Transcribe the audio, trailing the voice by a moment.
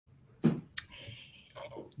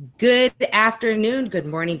Good afternoon, good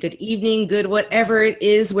morning, good evening, good whatever it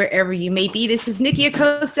is, wherever you may be. This is Nikki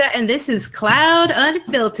Acosta, and this is Cloud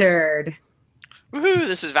Unfiltered. Woohoo,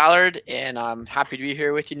 this is Ballard, and I'm happy to be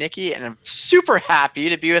here with you, Nikki, and I'm super happy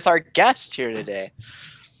to be with our guest here today.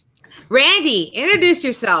 Randy, introduce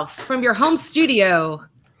yourself from your home studio.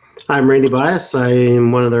 I'm Randy Bias. I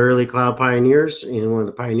am one of the early cloud pioneers and one of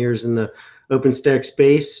the pioneers in the OpenStack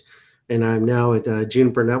space. And I'm now at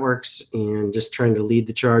Juniper Networks and just trying to lead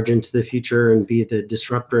the charge into the future and be the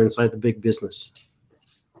disruptor inside the big business.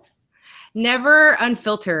 Never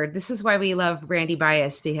unfiltered. This is why we love Randy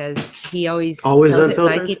Bias, because he always Always tells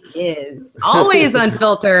unfiltered? it like it is. Always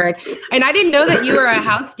unfiltered. And I didn't know that you were a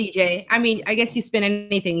house DJ. I mean, I guess you spin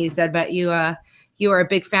anything you said, but you are a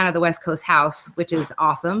big fan of the West Coast house, which is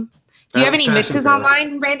awesome. Do you have any mixes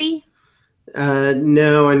online, Randy?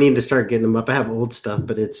 No, I need to start getting them up. I have old stuff,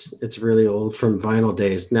 but it's really old from vinyl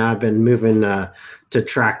days. Now I've been moving to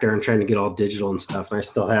Tractor and trying to get all digital and stuff. And I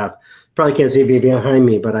still have, probably can't see it behind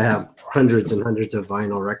me, but I have hundreds and hundreds of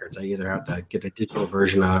vinyl records. I either have to get a digital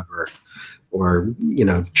version of or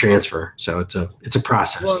transfer. So it's a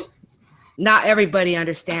process. Well, not everybody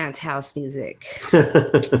understands house music.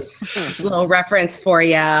 Little reference for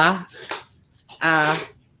you.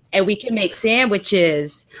 And we can make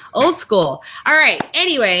sandwiches. Old school. All right.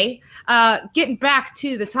 Anyway, getting back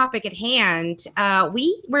to the topic at hand,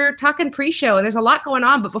 we're talking pre-show, and there's a lot going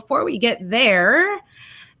on. But before we get there,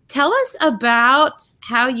 tell us about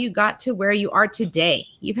how you got to where you are today.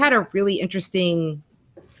 You've had a really interesting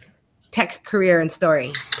tech career and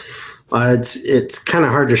story. It's kind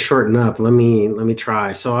of hard to shorten up. Let me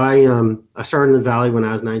try. So I started in the Valley when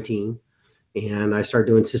I was 19. And I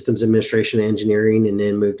started doing systems administration engineering, and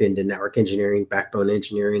then moved into network engineering, backbone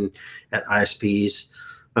engineering at ISPs.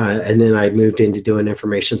 And then I moved into doing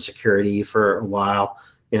information security for a while.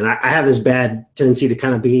 And I have this bad tendency to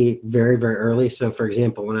kind of be very, very early. So for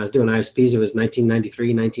example, when I was doing ISPs, it was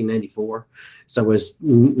 1993, 1994. So it was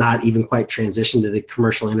not even quite transitioned to the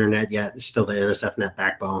commercial internet yet. It's still the NSFNet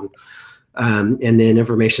backbone. And then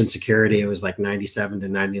information security, it was like 97 to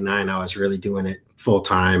 99. I was really doing it full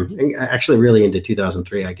time, actually really into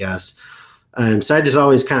 2003, I guess. So I just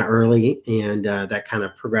always kind of early, and that kind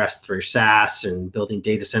of progressed through SaaS and building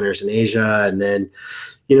data centers in Asia. And then,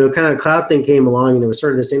 kind of cloud thing came along, and it was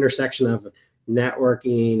sort of this intersection of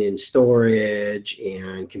networking and storage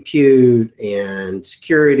and compute and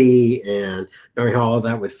security, and knowing how all of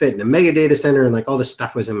that would fit in a mega data center, and like all this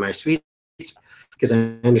stuff was in my sweet spot, because I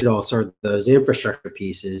understood all sort of those infrastructure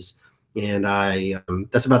pieces. And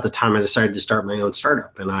that's about the time I decided to start my own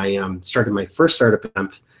startup. And I started my first startup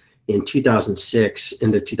attempt in 2006.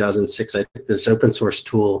 Into 2006, I took this open source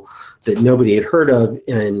tool that nobody had heard of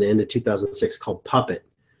in into 2006 called Puppet.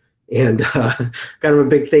 And kind of a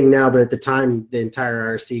big thing now, but at the time, the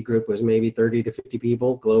entire RC group was maybe 30 to 50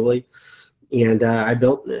 people globally. And I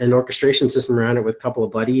built an orchestration system around it with a couple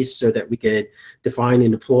of buddies so that we could define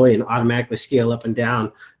and deploy and automatically scale up and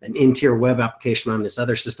down an in-tier web application on this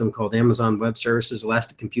other system called Amazon Web Services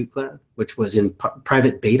Elastic Compute Cloud, which was in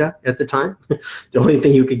private beta at the time. The only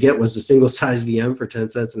thing you could get was a single size VM for 10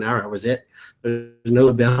 cents an hour. That was it. There's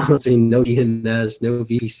no balancing, no DNS, no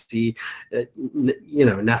VPC,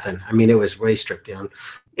 nothing. I mean, it was way stripped down.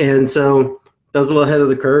 And so I was a little ahead of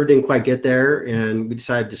the curve, didn't quite get there, and we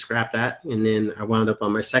decided to scrap that. And then I wound up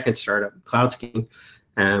on my second startup, CloudSking,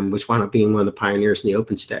 which wound up being one of the pioneers in the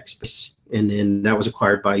OpenStack space. And then that was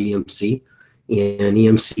acquired by EMC. And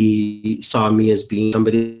EMC saw me as being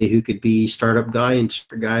somebody who could be startup guy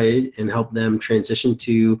and help them transition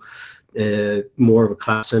to more of a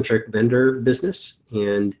cloud-centric vendor business.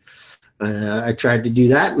 And I tried to do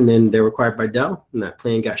that, and then they were acquired by Dell, and that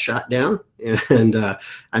plan got shot down. And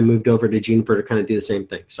I moved over to Juniper to kind of do the same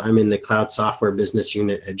thing. So I'm in the cloud software business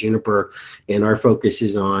unit at Juniper, and our focus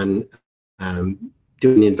is on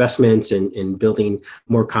doing investments and building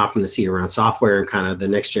more competency around software and kind of the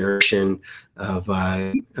next generation of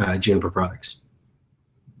Juniper products.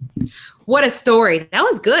 What a story. That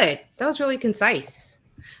was good. That was really concise.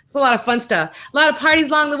 It's a lot of fun stuff. A lot of parties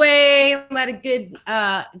along the way. A lot of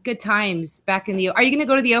good times back in the. Are you going to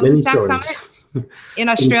go to the OpenStack Summit in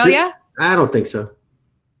Australia? I don't think so.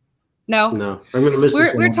 No. I'm going to miss this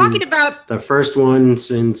one. We're talking about the first one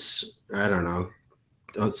since, I don't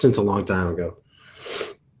know, since a long time ago.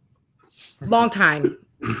 Long time.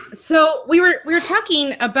 So we were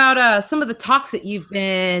talking about some of the talks that you've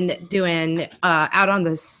been doing out on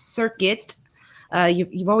the circuit.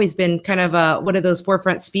 You've always been kind of one of those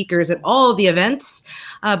forefront speakers at all of the events,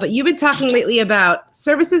 but you've been talking lately about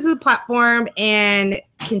services as a platform and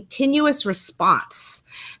continuous response.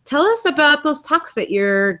 Tell us about those talks that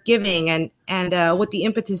you're giving and what the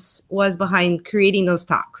impetus was behind creating those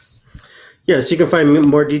talks. Yes, you can find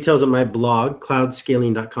more details on my blog,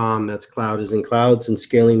 cloudscaling.com. That's cloud is in clouds and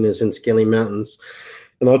scaling is in scaling mountains.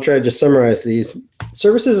 And I'll try to just summarize these.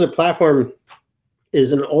 Services as a platform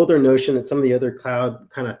is an older notion that some of the other cloud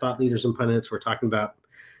kind of thought leaders and pundits were talking about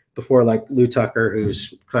before, like Lou Tucker,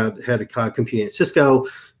 who's head of cloud computing at Cisco,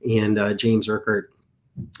 and James Urquhart.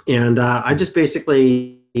 And I just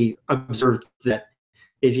basically observed that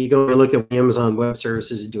if you go and look at what Amazon Web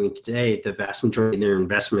Services is doing today, the vast majority of their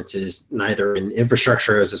investments is neither in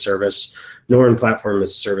infrastructure as a service, nor in platform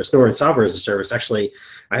as a service, nor in software as a service. Actually,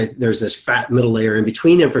 there's this fat middle layer in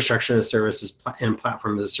between infrastructure as a service and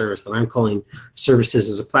platform as a service that I'm calling services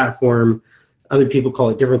as a platform. Other people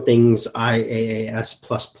call it different things,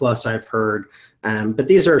 IaaS++, I've heard. But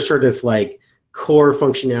these are sort of like core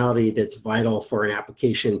functionality that's vital for an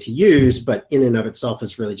application to use, but in and of itself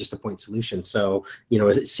is really just a point solution. So,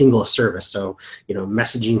 is it single service? So,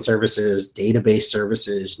 messaging services, database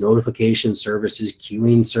services, notification services,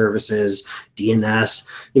 queuing services, DNS,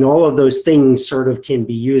 all of those things sort of can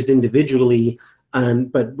be used individually.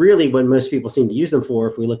 But really what most people seem to use them for,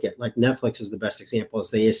 if we look at like Netflix is the best example, is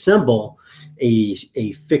they assemble a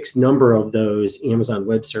fixed number of those Amazon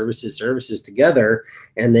Web Services together,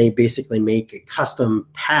 and they basically make a custom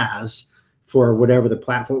paths for whatever the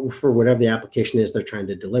platform, for whatever the application is they're trying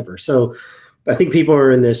to deliver. So I think people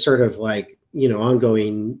are in this sort of like,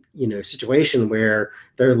 ongoing, situation where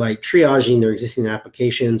they're like triaging their existing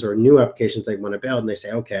applications or new applications they want to build. And they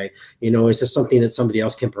say, okay, is this something that somebody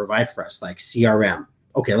else can provide for us, like CRM?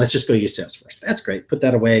 Okay, let's just go use Salesforce. That's great. Put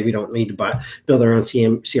that away. We don't need to build our own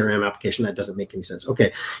CRM application. That doesn't make any sense.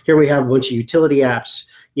 Okay, here we have a bunch of utility apps.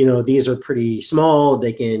 These are pretty small.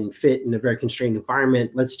 They can fit in a very constrained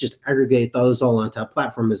environment. Let's just aggregate those all onto a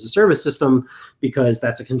platform as a service system, because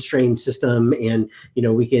that's a constrained system, and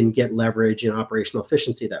we can get leverage and operational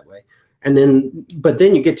efficiency that way. But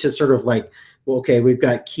then you get to sort of like, well, okay, we've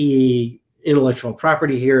got key intellectual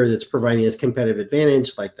property here that's providing us competitive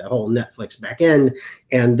advantage, like the whole Netflix backend,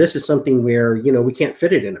 and this is something where we can't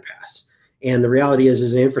fit it in a pass. And the reality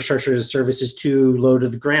is an infrastructure as a service is too low to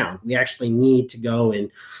the ground. We actually need to go and,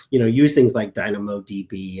 use things like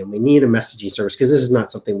DynamoDB, and we need a messaging service, because this is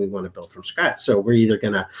not something we want to build from scratch. So we're either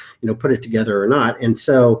going to, put it together or not. And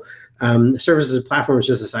so services as a platform is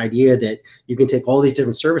just this idea that you can take all these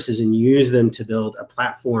different services and use them to build a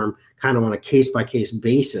platform kind of on a case-by-case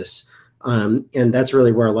basis. And that's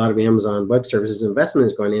really where a lot of Amazon Web Services investment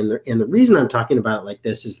is going in. And the reason I'm talking about it like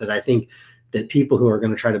this is that I think that people who are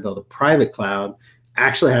going to try to build a private cloud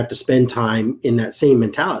actually have to spend time in that same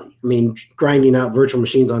mentality. I mean, grinding out virtual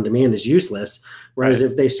machines on demand is useless. Whereas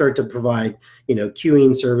if they start to provide,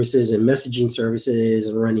 queuing services and messaging services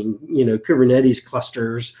and running, Kubernetes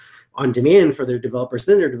clusters on demand for their developers,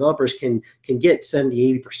 then their developers can get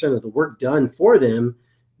 70, 80% of the work done for them,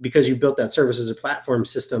 because you built that service as a platform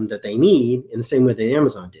system that they need in the same way that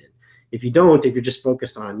Amazon did. If you don't, if you're just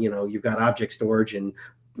focused on, you've got object storage and,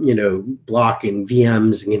 block and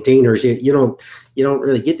VMs and containers, you don't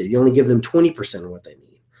really get there. You only give them 20% of what they need.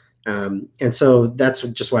 And so that's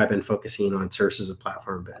just why I've been focusing on services as a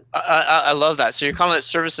platform a bit. I love that. So you're calling it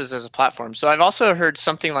services as a platform. So I've also heard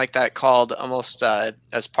something like that called almost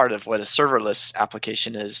as part of what a serverless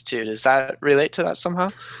application is too. Does that relate to that somehow?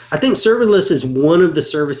 I think serverless is one of the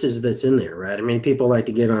services that's in there, right? I mean, people like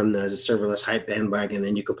to get on the serverless hype bandwagon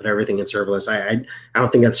and you can put everything in serverless. I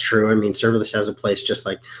don't think that's true. I mean, serverless has a place just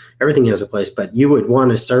like everything has a place, but you would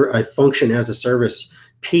want a function as a service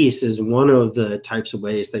piece is one of the types of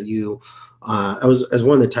ways that you as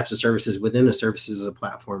one of the types of services within a services as a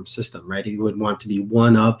platform system, right? You would want to be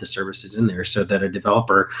one of the services in there, so that a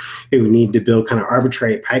developer who would need to build kind of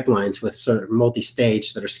arbitrary pipelines with sort of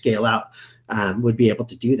multi-stage that are scale out would be able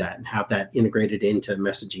to do that and have that integrated into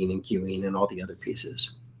messaging and queuing and all the other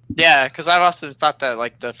pieces. Yeah, because I've often thought that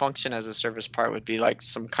like the function as a service part would be like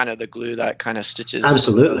some kind of the glue that kind of stitches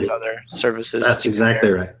absolutely other services. That's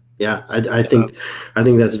exactly right. Yeah, I think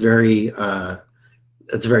that's very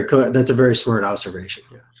that's a very smart observation.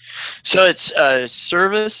 Yeah. So it's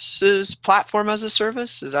services platform as a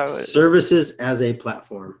service. Is that what services as a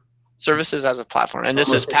platform? Services as a platform, and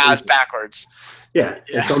this is paths backwards. Yeah,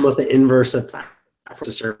 it's almost the inverse of platform as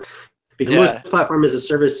a service. Because most platform as a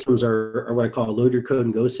service systems are what I call a load your code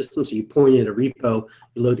and go system. So you point in a repo,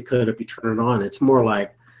 you load the code up, you turn it on. It's more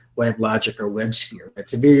like WebLogic or WebSphere.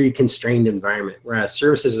 It's a very constrained environment, whereas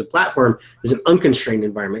services as a platform is an unconstrained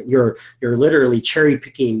environment. You're literally cherry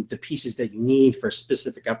picking the pieces that you need for a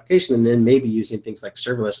specific application, and then maybe using things like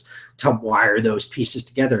serverless to wire those pieces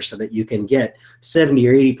together so that you can get 70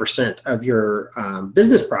 or 80% of your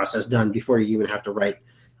business process done before you even have to write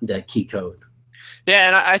the key code. Yeah,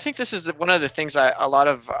 and I think this is one of the things a lot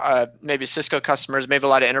of maybe Cisco customers, maybe a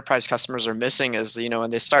lot of enterprise customers are missing is,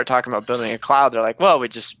 when they start talking about building a cloud, they're like, well, we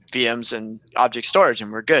just VMs and object storage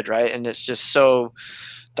and we're good, right? And it's just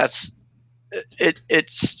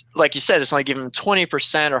it's like you said, it's only giving them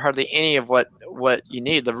 20% or hardly any of what you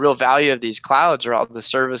need. The real value of these clouds are all the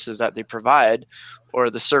services that they provide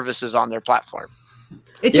or the services on their platform.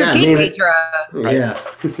 It's your gateway drug. Right? Yeah.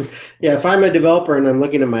 Yeah. If I'm a developer and I'm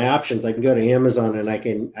looking at my options, I can go to Amazon and I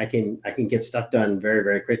can get stuff done very,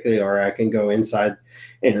 very quickly, or I can go inside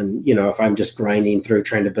and, if I'm just grinding through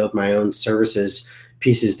trying to build my own services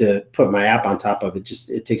pieces to put my app on top of it,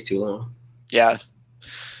 it takes too long. Yeah.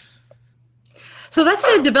 So that's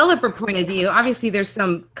the developer point of view. Obviously, there's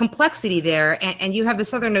some complexity there, and you have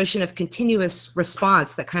this other notion of continuous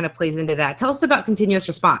response that kind of plays into that. Tell us about continuous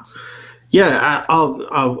response. Yeah,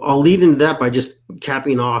 I'll lead into that by just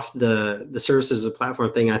capping off the services as a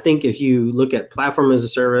platform thing. I think if you look at platform as a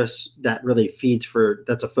service, that really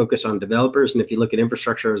that's a focus on developers. And if you look at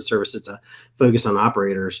infrastructure as a service, it's a focus on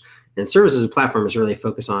operators. And services as a platform is really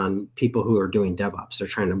focused on people who are doing DevOps. They're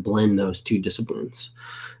trying to blend those two disciplines.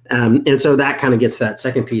 And so that kind of gets that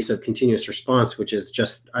second piece of continuous response, which is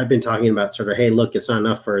just, I've been talking about sort of, hey, look, it's not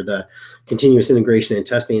enough for the continuous integration and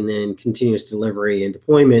testing and then continuous delivery and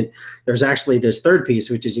deployment. There's actually this third piece,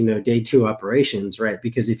 which is, day two operations, right?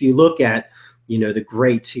 Because if you look at, the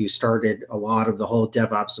greats who started a lot of the whole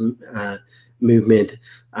DevOps movement,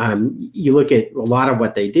 you look at a lot of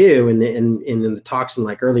what they do and in the talks in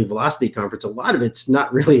like early velocity conference, a lot of it's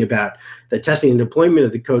not really about the testing and deployment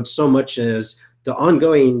of the code so much as the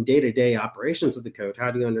ongoing day-to-day operations of the code. How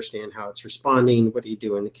do you understand how it's responding? What do you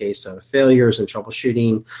do in the case of failures and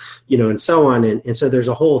troubleshooting, and so on. And so there's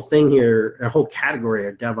a whole thing here, a whole category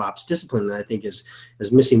of DevOps discipline that I think is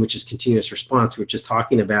missing, which is continuous response, which is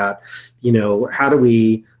talking about, how do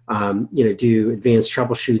we, do advanced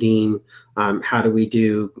troubleshooting? How do we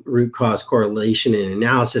do root cause correlation and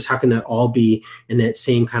analysis? How can that all be in that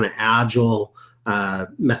same kind of agile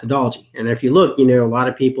methodology? And if you look, a lot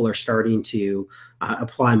of people are starting to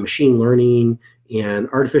apply machine learning and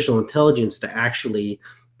artificial intelligence to actually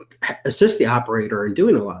assist the operator in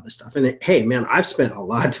doing a lot of this stuff. And hey, man, I've spent a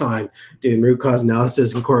lot of time doing root cause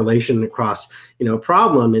analysis and correlation across, a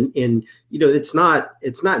problem. And it's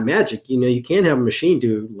not magic. You can't have a machine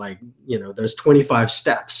do like, those 25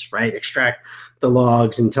 steps, right? Extract the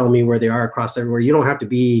logs and tell me where they are across everywhere. You don't have to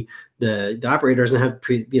be the operator doesn't have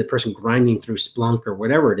to be the person grinding through Splunk or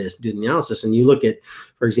whatever it is to do the analysis. And you look at,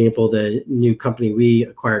 for example, the new company we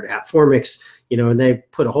acquired, Ep15, and they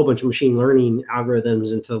put a whole bunch of machine learning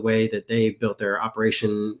algorithms into the way that they built their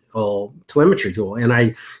operational telemetry tool. And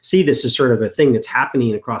I see this as sort of a thing that's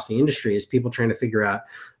happening across the industry is people trying to figure out,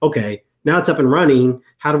 okay, now it's up and running.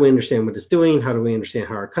 How do we understand what it's doing? How do we understand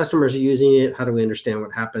how our customers are using it? How do we understand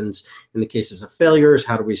what happens in the cases of failures?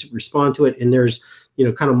 How do we respond to it? And there's,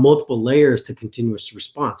 kind of multiple layers to continuous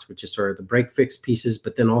response, which is sort of the break fix pieces,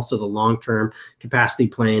 but then also the long-term capacity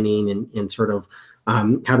planning and sort of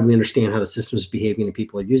how do we understand how the system is behaving and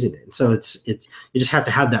people are using it. And so it's you just have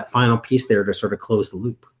to have that final piece there to sort of close the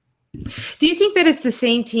loop. Do you think that it's the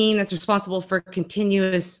same team that's responsible for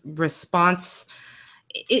continuous response?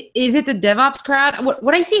 Is it the DevOps crowd?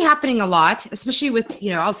 What I see happening a lot, especially with,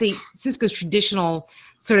 I'll say Cisco's traditional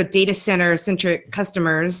sort of data center centric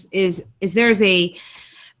customers is there's a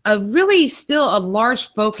really still a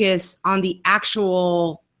large focus on the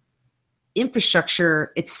actual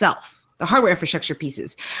infrastructure itself, the hardware infrastructure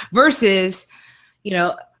pieces versus,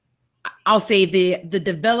 I'll say the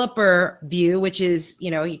developer view, which is,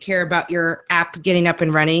 you care about your app getting up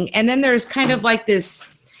and running. And then there's kind of like this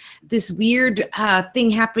weird thing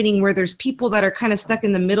happening where there's people that are kind of stuck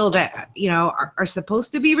in the middle that, are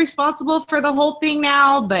supposed to be responsible for the whole thing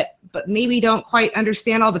now, but maybe don't quite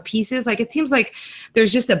understand all the pieces. Like, it seems like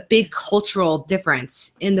there's just a big cultural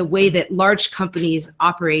difference in the way that large companies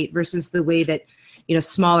operate versus the way that,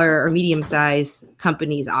 smaller or medium-sized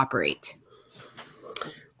companies operate.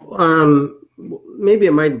 Maybe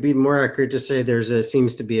it might be more accurate to say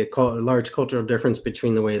seems to be a large cultural difference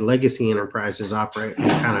between the way legacy enterprises operate and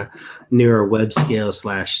kind of newer web scale /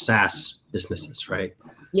 SaaS businesses, right?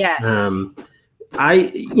 Yes.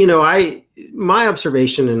 My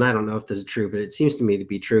observation, and I don't know if this is true, but it seems to me to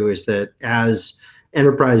be true, is that as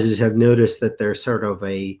enterprises have noticed that there's sort of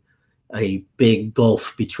a a big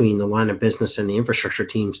gulf between the line of business and the infrastructure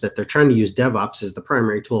teams, that they're trying to use DevOps as the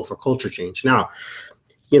primary tool for culture change. Now,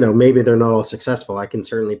 maybe they're not all successful. I can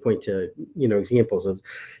certainly point to, examples of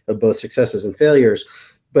both successes and failures.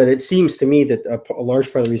 But it seems to me that a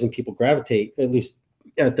large part of the reason people gravitate, at least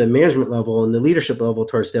at the management level and the leadership level,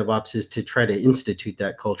 towards DevOps is to try to institute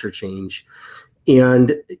that culture change.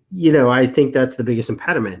 And, I think that's the biggest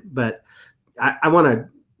impediment. But I want to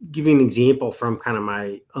give you an example from kind of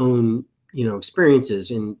my own,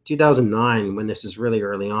 experiences. In 2009, when this is really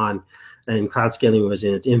early on, and cloud scaling was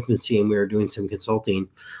in its infancy, and we were doing some consulting,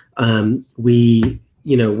 we,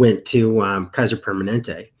 went to Kaiser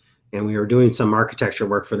Permanente, and we were doing some architecture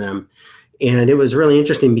work for them. And it was really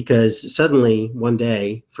interesting because suddenly one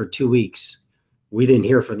day for 2 weeks, we didn't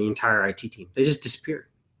hear from the entire IT team. They just disappeared.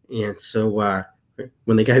 And so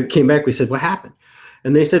when the guy came back, we said, what happened?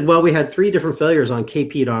 And they said, well, we had 3 different failures on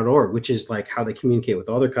kp.org, which is like how they communicate with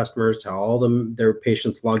all their customers, how all their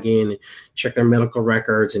patients log in, check their medical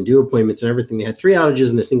records and do appointments and everything. They had 3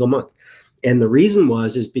 outages in a single month. And the reason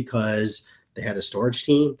is because they had a storage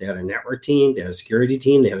team, they had a network team, they had a security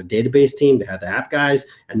team, they had a database team, they had the app guys,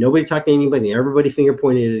 and nobody talked to anybody. Everybody finger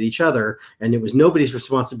pointed at each other, and it was nobody's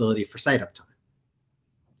responsibility for site uptime.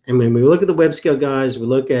 And when we look at the web scale guys, we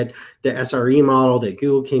look at the SRE model that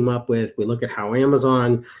Google came up with, we look at how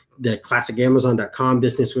Amazon, the classic Amazon.com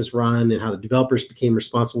business was run, and how the developers became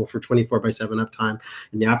responsible for 24/7 uptime,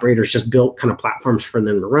 and the operators just built kind of platforms for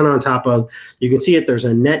them to run on top of. You can see it, there's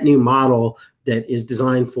a net new model that is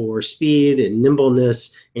designed for speed and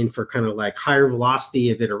nimbleness and for kind of like higher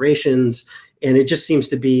velocity of iterations. And it just seems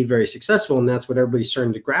to be very successful. And that's what everybody's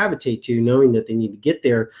starting to gravitate to, knowing that they need to get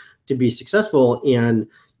there to be successful. And,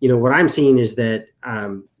 what I'm seeing is that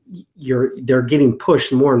they're getting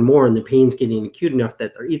pushed more and more, and the pain's getting acute enough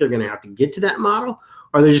that they're either going to have to get to that model,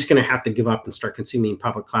 or they're just going to have to give up and start consuming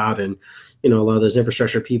public cloud. And, a lot of those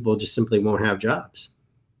infrastructure people just simply won't have jobs.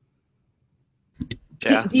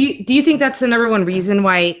 Yeah. Do you think that's the number one reason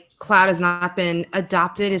why cloud has not been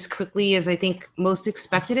adopted as quickly as I think most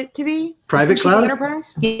expected it to be? Private cloud?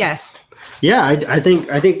 Enterprise? Yes. Yeah, I think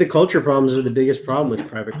the culture problems are the biggest problem with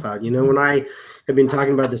private cloud. When I have been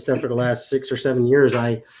talking about this stuff for the last 6 or 7 years,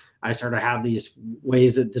 I sort of have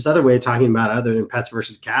this other way of talking about it, other than pets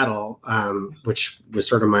versus cattle, which was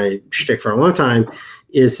sort of my shtick for a long time,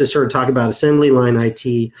 is to sort of talk about assembly line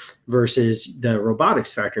IT versus the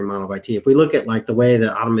robotics factory model of IT. If we look at like the way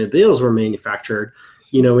that automobiles were manufactured,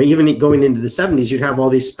 even going into the 70s, you'd have all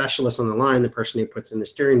these specialists on the line, the person who puts in the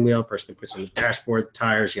steering wheel, the person who puts in the dashboard, the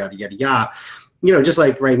tires, yada, yada, yada. Just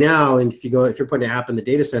like right now, and if you're putting an app in the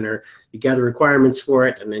data center, you gather requirements for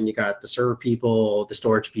it, and then you got the server people, the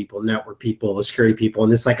storage people, network people, the security people,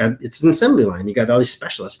 and it's an assembly line. You got all these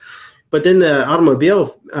specialists. But then the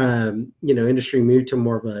automobile, industry moved to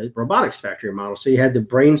more of a robotics factory model. So you had the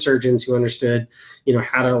brain surgeons who understood,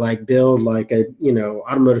 how to like build like a,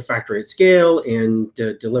 automotive factory at scale and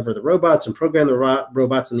deliver the robots and program the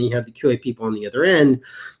robots. And then you have the QA people on the other end.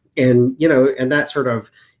 And, and that sort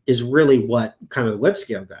of is really what kind of the web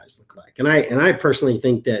scale guys look like. And I personally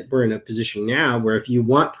think that we're in a position now where if you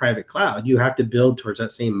want private cloud, you have to build towards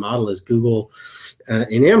that same model as Google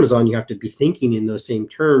and Amazon. You have to be thinking in those same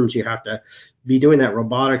terms. You have to be doing that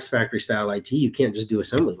robotics factory style IT. You can't just do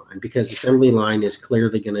assembly line, because assembly line is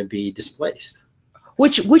clearly going to be displaced.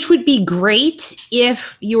 Which would be great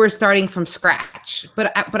if you were starting from scratch.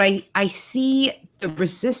 But I see the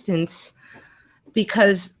resistance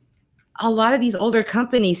because a lot of these older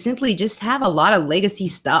companies simply just have a lot of legacy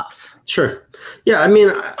stuff. Sure. Yeah. I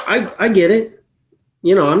mean, I get it.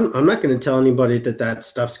 I'm not going to tell anybody that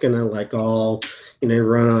stuff's going to like all,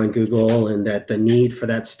 run on Google, and that the need for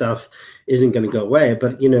that stuff isn't going to go away.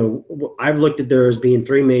 But, I've looked at there as being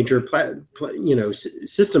 3 major,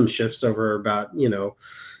 system shifts over about,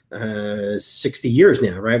 60 years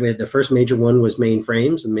now, right? We had the first major one was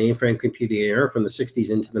mainframes, the mainframe computing era from the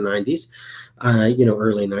 60s into the 90s,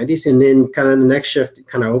 early 90s. And then kind of the next shift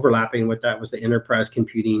kind of overlapping with that was the enterprise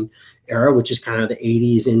computing era, which is kind of the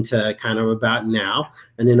 80s into kind of about now.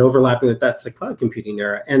 And then overlapping with that's the cloud computing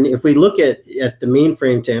era. And if we look at the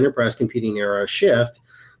mainframe to enterprise computing era shift,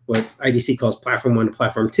 what IDC calls platform 1 to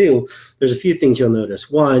platform 2, there's a few things you'll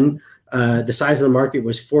notice. One, the size of the market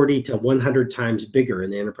was 40 to 100 times bigger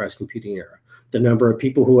in the enterprise computing era. The number of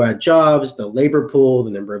people who had jobs, the labor pool,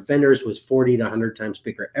 the number of vendors was 40 to 100 times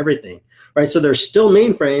bigger, everything, right? So there's still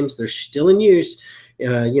mainframes, they're still in use.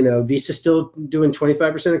 Visa's still doing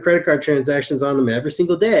 25% of credit card transactions on them every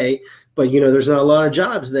single day, but, there's not a lot of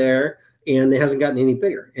jobs there. and it hasn't gotten any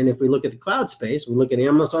bigger. And if we look at the cloud space, we look at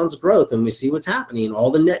Amazon's growth and we see what's happening.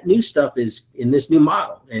 All the net new stuff is in this new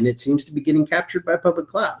model, and it seems to be getting captured by public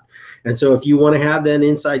cloud. And so if you want to have that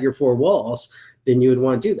inside your four walls, then you would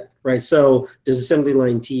want to do that, right? So does assembly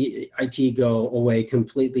line IT go away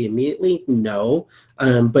completely immediately? No.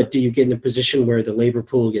 But do you get in a position where the labor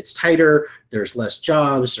pool gets tighter, there's less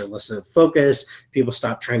jobs, there's less of focus, people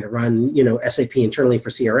stop trying to run, SAP internally for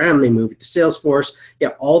CRM, they move it to Salesforce. Yeah,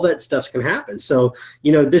 all that stuff's can happen. So,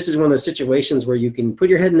 this is one of those situations where you can put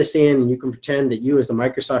your head in the sand and you can pretend that you as the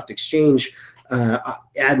Microsoft Exchange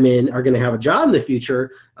admin are going to have a job in the future,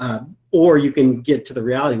 or you can get to the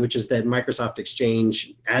reality, which is that Microsoft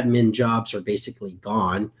Exchange admin jobs are basically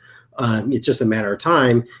gone. It's just a matter of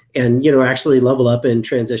time, and actually level up and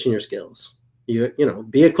transition your skills.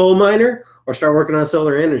 Be a coal miner or start working on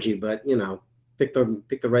solar energy, but pick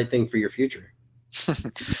the right thing for your future.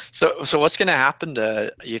 So what's going to happen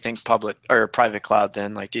to, you think, public or private cloud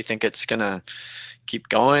then? Like, do you think it's going to keep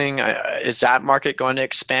going? Is that market going to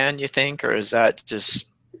expand, you think, or is that just?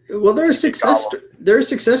 Well, there are success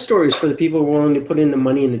stories for the people willing to put in the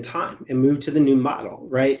money and the time and move to the new model,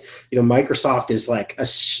 right? Microsoft is like a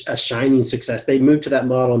shining success. They moved to that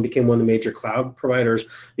model and became one of the major cloud providers.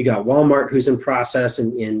 You got Walmart, who's in process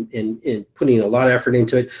and putting a lot of effort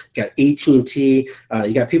into it. You got AT&T.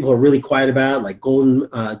 You got people who are really quiet about it, like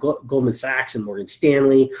Goldman Sachs and Morgan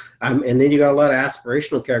Stanley. And then you got a lot of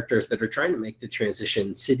aspirational characters that are trying to make the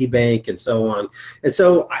transition, Citibank and so on. And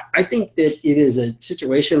so I think that it is a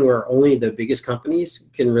situation where only the biggest companies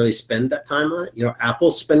can really spend that time on it.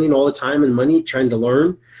 Apple's spending all the time and money trying to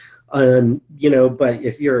learn, but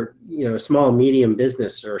if you're, a small, medium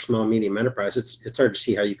business or a small, medium enterprise, it's hard to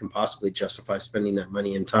see how you can possibly justify spending that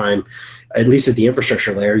money and time, at least at the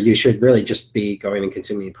infrastructure layer. You should really just be going and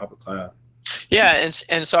consuming public cloud. Yeah,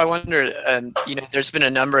 and so I wonder, there's been a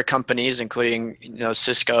number of companies, including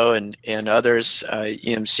Cisco and others,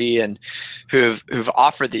 EMC, and who've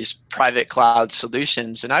offered these private cloud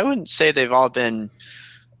solutions, and I wouldn't say they've all been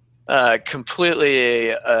completely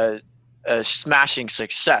a smashing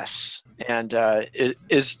success. And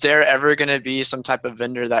is there ever going to be some type of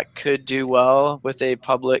vendor that could do well with a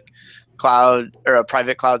public cloud or a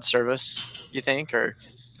private cloud service, you think, or?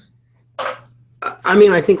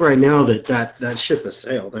 I think right now that ship has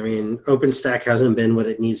sailed. OpenStack hasn't been what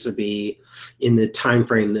it needs to be in the time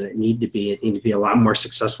frame that it needed to be. It needed to be a lot more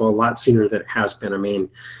successful, a lot sooner than it has been.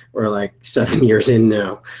 We're like 7 years in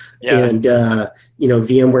now. Yeah. And,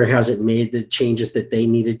 VMware hasn't made the changes that they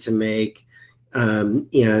needed to make.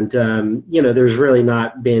 There's really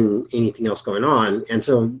not been anything else going on. And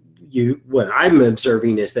so what I'm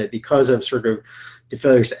observing is that because of sort of the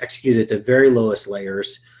failures to execute at the very lowest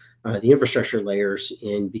layers, the infrastructure layers,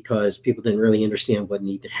 and because people didn't really understand what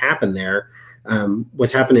needed to happen there,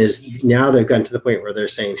 what's happened is now they've gotten to the point where they're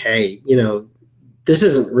saying, hey, this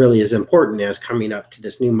isn't really as important as coming up to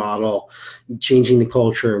this new model, changing the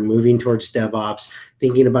culture, moving towards DevOps,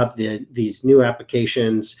 thinking about these new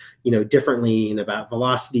applications, differently, and about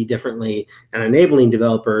velocity differently, and enabling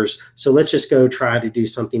developers. So let's just go try to do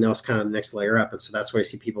something else, kind of the next layer up. And so that's why I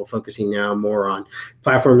see people focusing now more on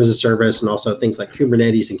platform as a service, and also things like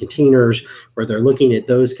Kubernetes and containers, where they're looking at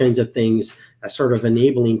those kinds of things as sort of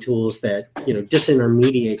enabling tools that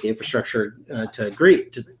disintermediate the infrastructure to a degree,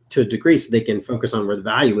 so they can focus on where the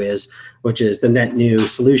value is, which is the net new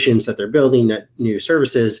solutions that they're building, net new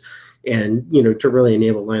services, and to really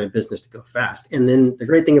enable line of business to go fast. And then the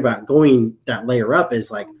great thing about going that layer up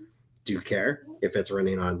is, like, do you care if it's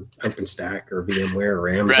running on OpenStack or VMware or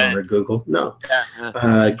Amazon or Google? No.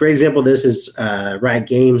 Great example of this is Riot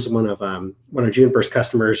Games. One of Juniper's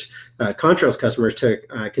customers, Contrail's customers, took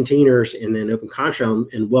containers and then Open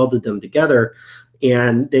Contrail and welded them together,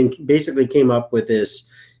 and then basically came up with this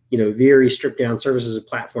very stripped down services and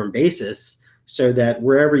platform basis, so that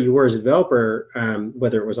wherever you were as a developer,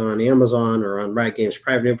 whether it was on Amazon or on Riot Games'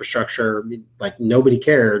 private infrastructure, like nobody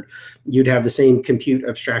cared, you'd have the same compute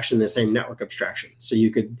abstraction, the same network abstraction. So you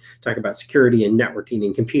could talk about security and networking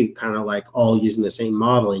and compute kind of like all using the same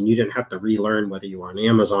model, and you didn't have to relearn whether you were on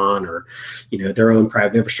Amazon or their own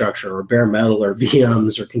private infrastructure or bare metal or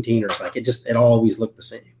VMs or containers. Like it always looked the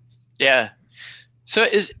same. Yeah. So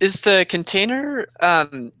is the container,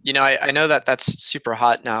 I know that that's super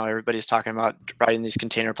hot now. Everybody's talking about writing these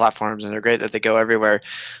container platforms, and they're great that they go everywhere.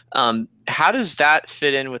 How does that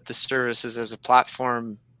fit in with the services as a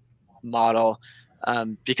platform model?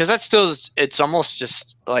 Because that still it's almost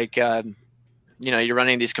just like, you're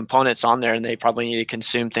running these components on there, and they probably need to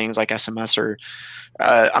consume things like SMS or,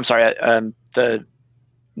 the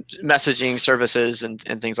messaging services and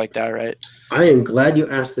things like that, right? I am glad you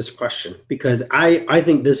asked this question, because I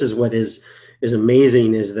think this is what is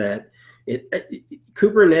amazing, is that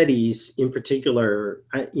Kubernetes in particular,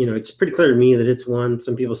 it's pretty clear to me that it's one.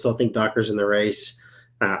 Some people still think Docker's in the race.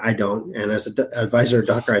 I don't. And as an advisor to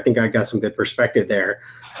Docker, I think I got some good perspective there.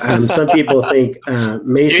 Some people think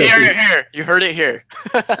Mesa. You heard it here.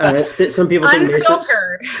 Some people think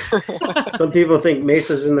Unfiltered. Some people think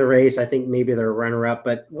Mesa's in the race. I think maybe they're a runner-up.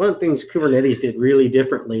 But one of the things Kubernetes did really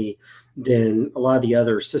differently than a lot of the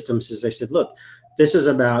other systems is they said, look, this is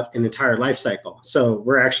about an entire life cycle. So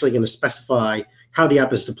we're actually going to specify how the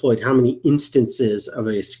app is deployed, how many instances of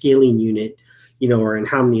a scaling unit, are in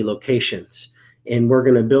how many locations. And we're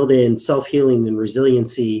going to build in self-healing and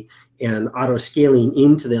resiliency and auto-scaling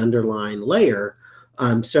into the underlying layer,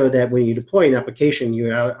 so that when you deploy an application,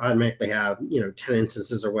 you automatically have 10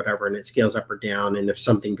 instances or whatever, and it scales up or down. And if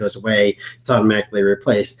something goes away, it's automatically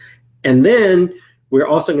replaced. And then we're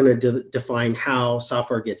also going to define how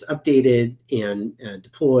software gets updated and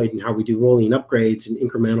deployed, and how we do rolling upgrades and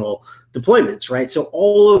incremental deployments, right? So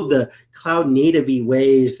all of the cloud native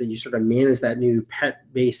ways that you sort of manage that new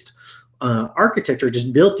pet-based architecture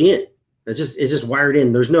just built in. It's just wired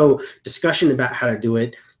in. There's no discussion about how to do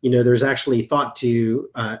it. There's actually thought to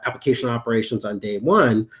application operations on day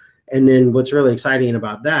one. And then what's really exciting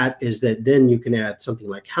about that is that then you can add something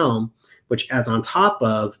like Helm, which adds on top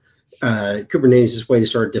of Kubernetes' way to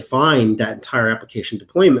sort of define that entire application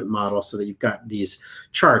deployment model, so that you've got these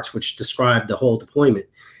charts which describe the whole deployment.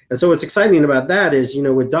 And so what's exciting about that is,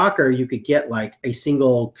 with Docker, you could get like a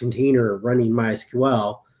single container running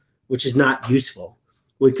MySQL, which is not useful.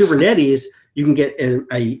 With Kubernetes, you can get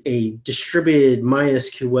a distributed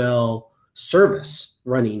MySQL service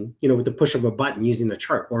running, with the push of a button using a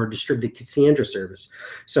chart, or a distributed Cassandra service.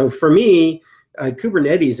 So for me,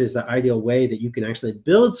 Kubernetes is the ideal way that you can actually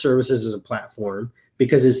build services as a platform,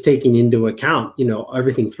 because it's taking into account,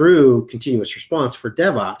 everything through continuous response for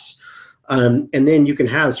DevOps. And then you can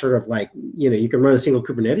have sort of like, you can run a single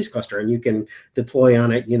Kubernetes cluster, and you can deploy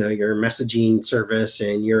on it, your messaging service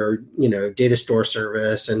and your, data store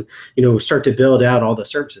service, and, start to build out all the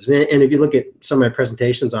services. And if you look at some of my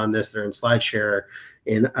presentations on this, they're in SlideShare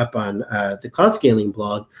and up on the Cloud Scaling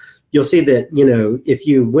blog, you'll see that, if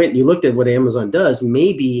you went and you looked at what Amazon does,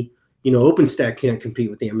 maybe, OpenStack can't compete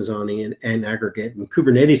with Amazon and aggregate, and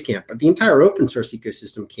Kubernetes can't, but the entire open source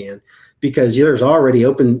ecosystem can, because there's already an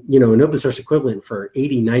open source equivalent for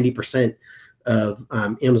 80-90% of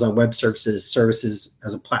Amazon Web Services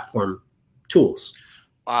as a platform tools.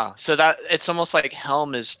 Wow. So that it's almost like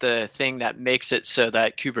Helm is the thing that makes it so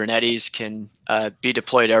that Kubernetes can be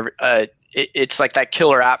deployed. It's like that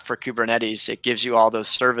killer app for Kubernetes. It gives you all those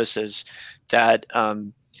services that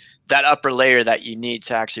that upper layer that you need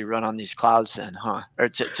to actually run on these clouds then, or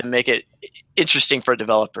to make it interesting for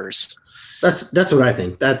developers. That's what I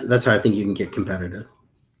think. That's how I think you can get competitive.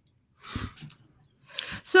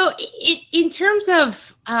 So in terms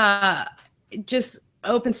of just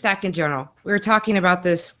OpenStack in general, we were talking about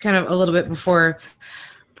this kind of a little bit before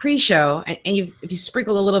pre-show, and if you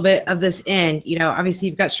sprinkled a little bit of this in, obviously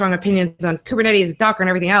you've got strong opinions on Kubernetes, Docker, and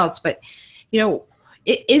everything else, but,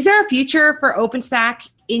 is there a future for OpenStack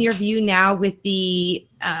in your view now with the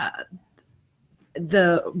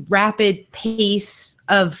rapid pace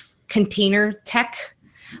of container tech?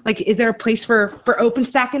 Like, is there a place for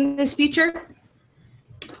OpenStack in this future?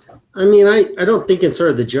 I mean, I don't think in sort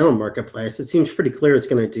of the general marketplace, it seems pretty clear it's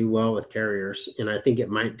going to do well with carriers, and I think it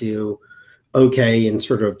might do okay in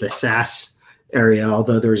sort of the SaaS area,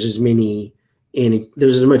 although there's as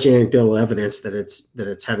much anecdotal evidence that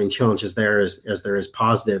it's having challenges there as there is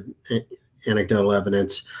positive anecdotal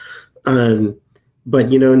evidence.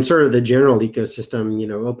 But, in sort of the general ecosystem,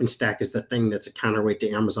 OpenStack is the thing that's a counterweight to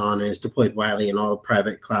Amazon, and is deployed widely in all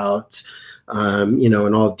private clouds,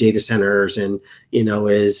 in all data centers, and,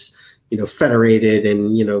 is, federated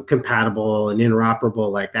and, compatible and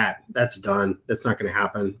interoperable like that. That's done. That's not going to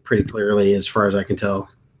happen pretty clearly as far as I can tell.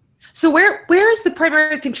 So where is the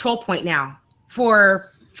primary control point now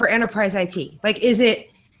for enterprise IT? Like, is it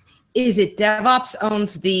DevOps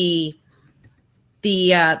owns the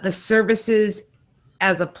services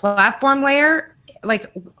as a platform layer?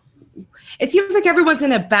 Like, it seems like everyone's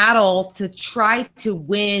in a battle to try to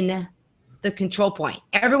win the control point.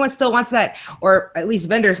 Everyone still wants that, or at least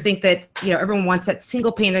vendors think that, everyone wants that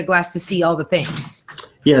single pane of glass to see all the things.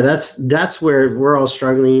 Yeah, that's where we're all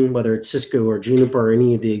struggling, whether it's Cisco or Juniper or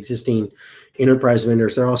any of the existing enterprise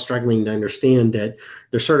vendors. They're all struggling to understand that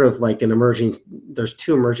there's sort of like there's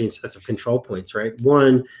two emerging sets of control points, right?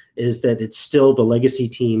 One is that it's still the legacy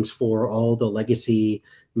teams for all the legacy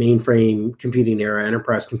mainframe computing era,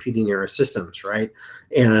 enterprise computing era systems, right?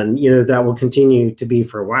 And that will continue to be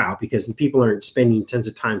for a while because people aren't spending tons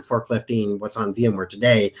of time forklifting what's on VMware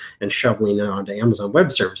today and shoveling it onto Amazon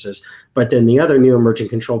Web Services. But then the other new emerging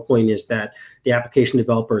control point is that the application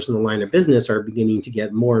developers in the line of business are beginning to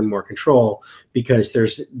get more and more control because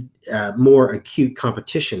there's more acute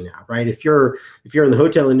competition now, right? If you're in the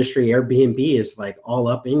hotel industry, Airbnb is like all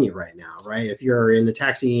up in you right now, right? If you're in the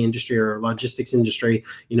taxi industry or logistics industry,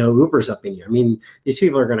 Uber's up in you. I mean, these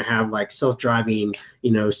people are going to have like self-driving,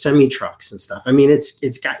 semi trucks and stuff. I mean,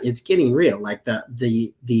 it's getting real. Like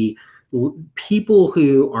the people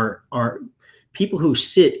who are people who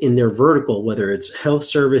sit in their vertical, whether it's health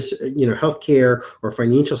service, healthcare or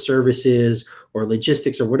financial services or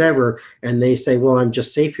logistics or whatever, and they say, well, I'm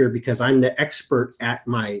just safe here because I'm the expert at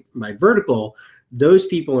my vertical. Those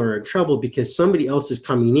people are in trouble because somebody else is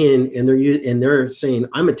coming in and they're saying,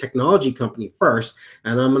 I'm a technology company first,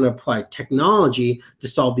 and I'm going to apply technology to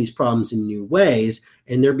solve these problems in new ways.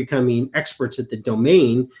 And they're becoming experts at the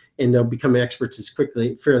domain, and they'll become experts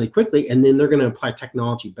fairly quickly, and then they're going to apply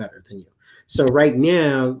technology better than you. So right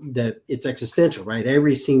now that it's existential, right?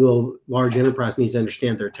 Every single large enterprise needs to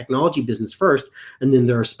understand their technology business first, and then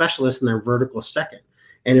they're a specialist in their vertical second.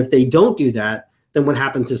 And if they don't do that, then what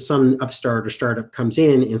happens is some upstart or startup comes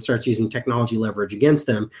in and starts using technology leverage against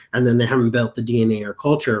them, and then they haven't built the DNA or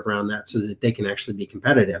culture around that so that they can actually be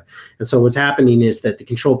competitive. And so what's happening is that the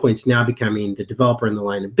control point's now becoming the developer in the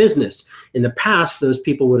line of business. In the past, those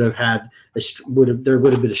people would have there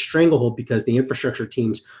would have been a stranglehold because the infrastructure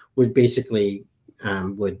teams would basically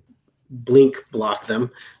would blink block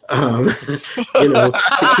them,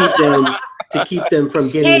 to keep them from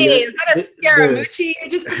getting. Hey, is that a Scaramucci you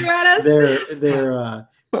just threw at us?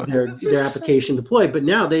 Their application deployed, but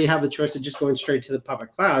now they have a choice of just going straight to the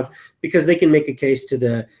public cloud because they can make a case to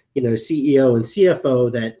the CEO and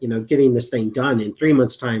CFO that getting this thing done in 3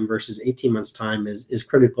 months time versus 18 months time is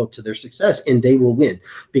critical to their success, and they will win.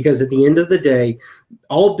 Because at the end of the day,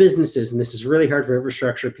 all businesses, and this is really hard for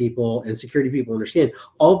infrastructure people and security people to understand,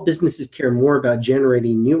 all businesses care more about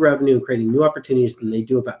generating new revenue and creating new opportunities than they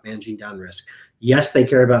do about managing down risk. Yes, they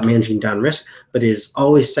care about managing down risk, but it is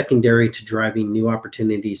always secondary to driving new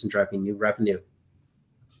opportunities and driving new revenue.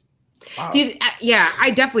 Wow. Yeah, I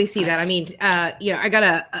definitely see that. I mean, I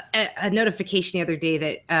got a notification the other day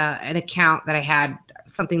that an account that I had,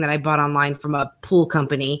 something that I bought online from a pool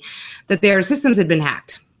company, that their systems had been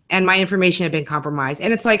hacked and my information had been compromised.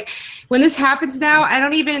 And it's like, when this happens now,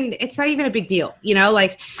 it's not even a big deal,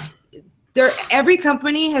 every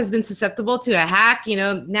company has been susceptible to a hack.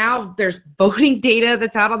 Now there's voting data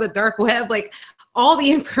that's out on the dark web. Like, all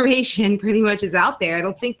the information pretty much is out there. I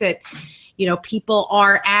don't think that, people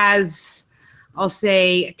are as, I'll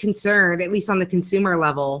say, concerned, at least on the consumer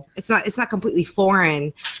level. It's not completely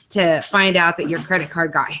foreign to find out that your credit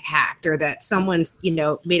card got hacked, or that someone's,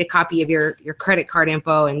 made a copy of your credit card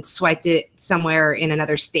info and swiped it somewhere in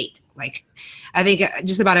another state. Like, I think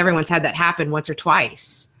just about everyone's had that happen once or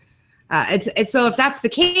twice. It's so if that's the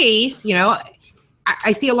case,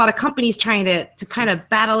 I see a lot of companies trying to kind of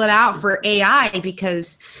battle it out for AI,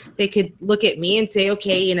 because they could look at me and say,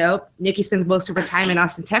 okay, Nikki spends most of her time in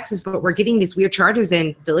Austin, Texas, but we're getting these weird charges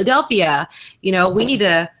in Philadelphia. We need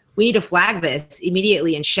to flag this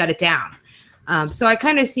immediately and shut it down. So I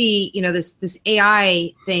kind of see, this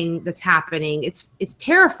AI thing that's happening. It's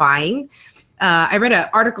terrifying. I read an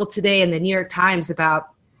article today in the New York Times about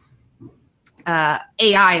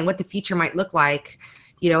AI and what the future might look like,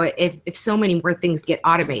 if so many more things get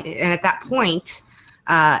automated. And at that point,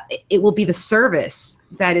 it will be the service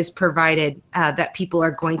that is provided that people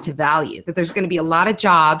are going to value, that there's going to be a lot of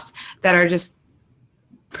jobs that are just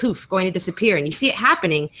poof, going to disappear. And you see it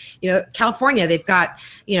happening. California, they've got,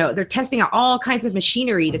 they're testing out all kinds of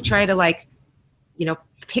machinery to try to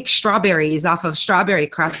pick strawberries off of strawberry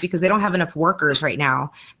crust, because they don't have enough workers right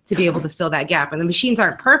now to be able to fill that gap. And the machines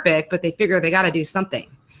aren't perfect, but they figure they got to do something.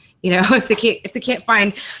 If they can't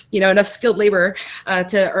find, enough skilled labor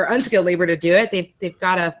or unskilled labor to do it, they've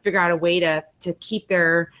got to figure out a way to keep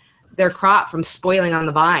their crop from spoiling on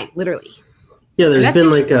the vine, literally. Yeah, there's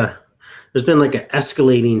been like an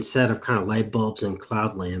escalating set of kind of light bulbs in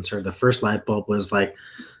Cloudlands. Or the first light bulb was like,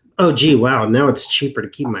 oh, gee, wow, now it's cheaper to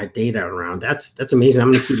keep my data around. That's amazing.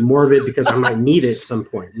 I'm going to keep more of it because I might need it at some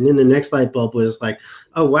point. And then the next light bulb was like,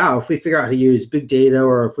 oh, wow, if we figure out how to use big data,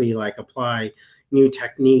 or if we apply new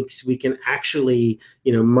techniques, we can actually,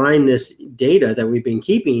 mine this data that we've been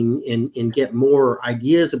keeping and get more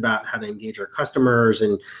ideas about how to engage our customers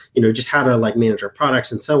and, just how to like manage our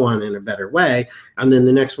products and so on in a better way. And then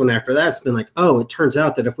the next one after that's been like, oh, it turns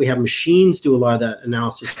out that if we have machines do a lot of that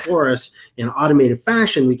analysis for us in an automated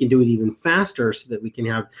fashion, we can do it even faster so that we can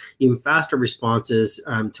have even faster responses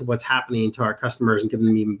to what's happening to our customers and give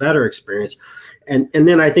them even better experience. And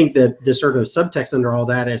then I think that the sort of subtext under all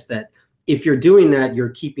that is that if you're doing that, you're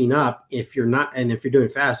keeping up. If you're not, and if you're doing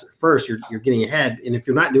fast first, you're getting ahead. And if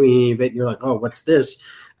you're not doing any of it, you're like, oh, what's this?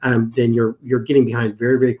 Then you're getting behind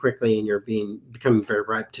very, very quickly, and you're becoming very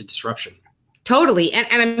ripe to disruption. Totally. And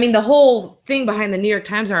I mean, the whole thing behind the New York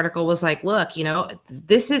Times article was like, look,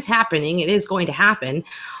 this is happening. It is going to happen.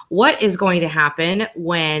 What is going to happen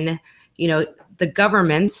when, the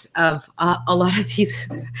governments of a lot of these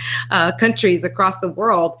countries across the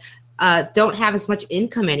world don't have as much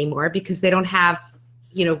income anymore because they don't have,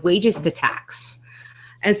 wages to tax.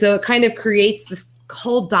 And so it kind of creates this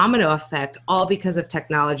whole domino effect all because of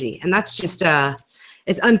technology. And that's just,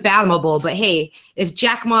 it's unfathomable. But hey, if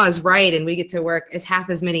Jack Ma is right and we get to work as half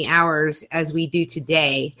as many hours as we do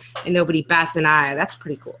today and nobody bats an eye, that's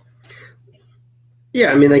pretty cool.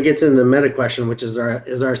 Yeah, I mean, that gets into the meta question, which is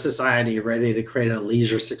our society ready to create a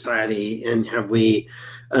leisure society? And have we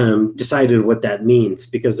decided what that means?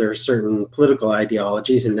 Because there are certain political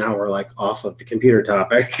ideologies, and now we're like off of the computer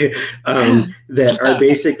topic, that are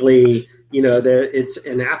basically, it's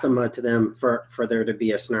anathema to them for there to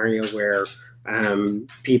be a scenario where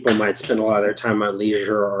people might spend a lot of their time on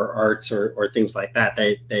leisure or arts or things like that.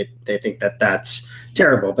 They think that that's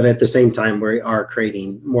terrible, but at the same time, we are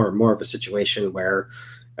creating more and more of a situation where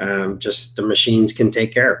just the machines can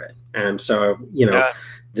take care of it. And so,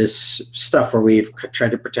 this stuff where we've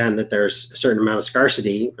tried to pretend that there's a certain amount of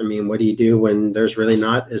scarcity. I mean, what do you do when there's really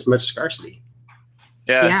not as much scarcity?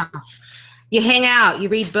 Yeah. You hang out, you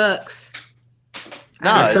read books.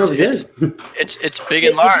 No, that sounds good. It's big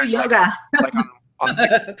and large. You do yoga.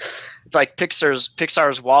 It's like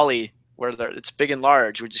Pixar's WALL-E, where it's big and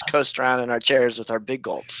large. We just coast around in our chairs with our big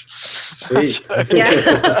gulps.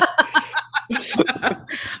 Yeah.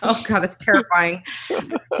 Oh God, that's terrifying.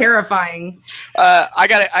 It's terrifying. I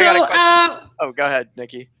got a question. Go ahead,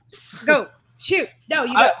 Nikki. Go. Shoot. No,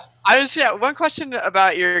 you go. I just one question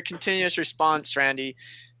about your continuous response, Randy.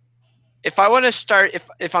 If I want to start,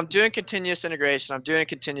 if I'm doing continuous integration, I'm doing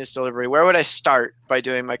continuous delivery, where would I start by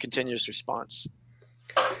doing my continuous response?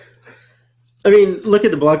 I mean, look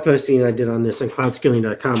at the blog posting I did on this on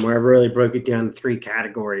cloudskilling.com, where I really broke it down to 3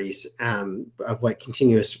 categories of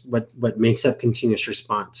what makes up continuous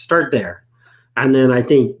response. Start there. And then I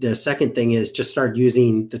think the second thing is just start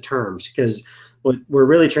using the terms, because what we're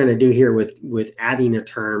really trying to do here with adding a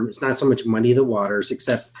term, it's not so much muddy the waters,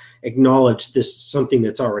 except acknowledge this something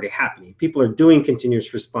that's already happening. People are doing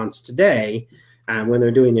continuous response today. When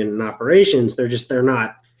they're doing it in operations, they're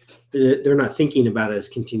not thinking about it as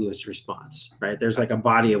continuous response, right? There's like a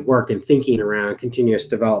body of work and thinking around continuous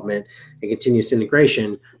development and continuous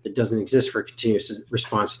integration that doesn't exist for continuous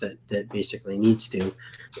response that basically needs to.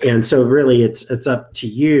 And so really it's up to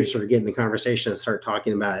you to sort of get in the conversation and start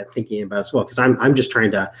talking about it, thinking about it as well. Because I'm just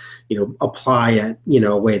trying to, apply a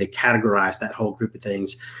way to categorize that whole group of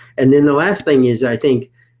things. And then the last thing is, I think,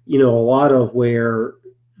 a lot of where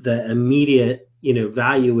the immediate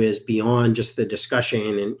value is beyond just the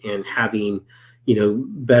discussion and having,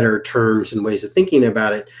 better terms and ways of thinking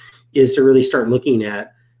about it, is to really start looking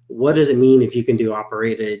at what does it mean if you can do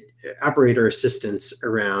operator assistance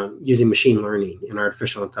around using machine learning and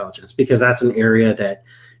artificial intelligence, because that's an area that,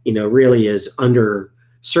 really is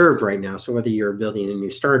underserved right now. So whether you're building a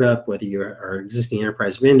new startup, whether you are an existing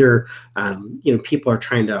enterprise vendor, people are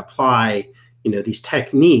trying to apply these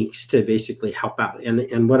techniques to basically help out.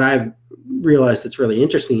 And what I've realized that's really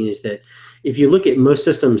interesting is that if you look at most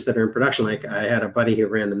systems that are in production, like I had a buddy who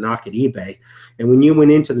ran the NOC at eBay, and when you went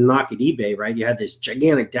into the NOC at eBay, right, you had this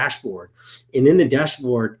gigantic dashboard, and in the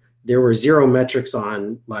dashboard, there were 0 metrics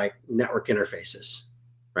on like network interfaces,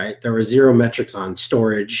 right? There were 0 metrics on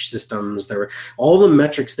storage systems. There were all the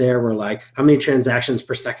metrics there were like, how many transactions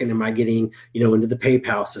per second am I getting, into the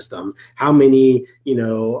PayPal system? How many,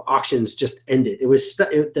 auctions just ended? It was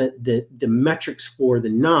the metrics for the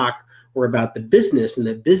NOC were about the business and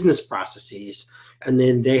the business processes. And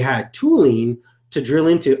then they had tooling to drill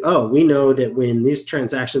into, we know that when these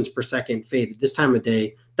transactions per second fade at this time of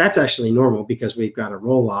day, That's actually normal because we've got a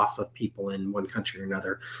roll off of people in one country or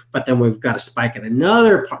another, but then we've got a spike at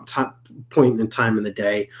another point in time in the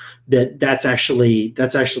day that's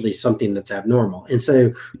actually something that's abnormal. And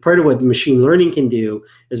so part of what the machine learning can do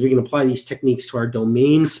is we can apply these techniques to our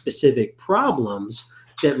domain specific problems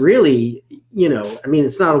that really,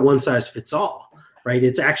 it's not a one size fits all. Right,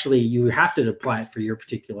 it's actually you have to apply it for your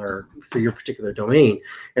particular domain,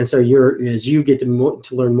 and so as you get to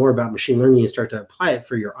learn more about machine learning and start to apply it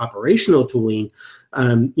for your operational tooling,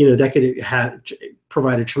 that could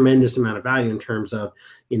provide a tremendous amount of value in terms of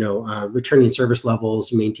returning service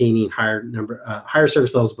levels, maintaining higher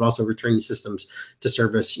service levels, but also returning systems to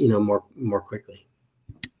service more quickly.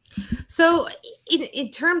 So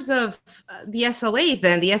in terms of the SLAs,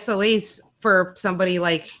 then the SLAs for somebody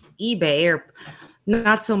like eBay or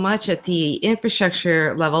not so much at the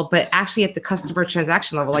infrastructure level, but actually at the customer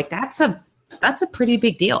transaction level, like that's a pretty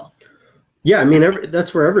big deal. Yeah, I mean,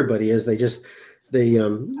 that's where everybody is. They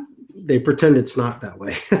pretend it's not that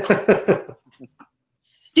way.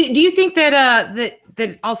 Do you think that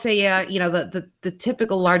that I'll say the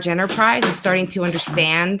typical large enterprise is starting to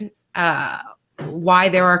understand why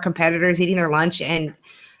there are competitors eating their lunch and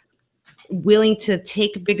willing to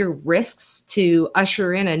take bigger risks to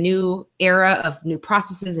usher in a new era of new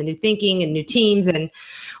processes and new thinking and new teams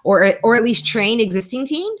or at least train existing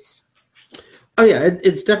teams? Oh yeah,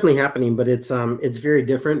 it's definitely happening, but it's very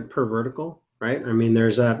different per vertical, right? I mean,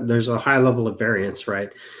 there's a high level of variance, right?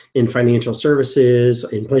 In financial services,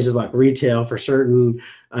 in places like retail for certain,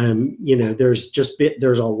 there's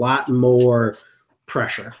a lot more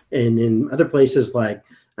pressure, and in other places like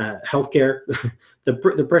healthcare,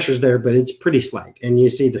 the pressure's there, but it's pretty slight. And you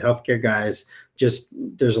see the healthcare guys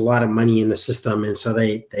there's a lot of money in the system, and so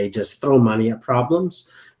they just throw money at problems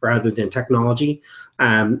rather than technology.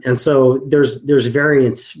 And so there's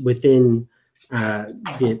variance within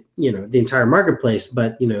the entire marketplace,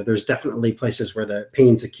 but there's definitely places where the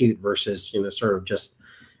pain's acute versus sort of just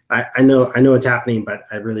I know it's happening, but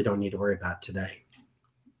I really don't need to worry about it today.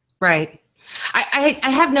 Right. I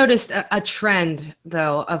have noticed a trend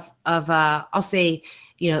though of I'll say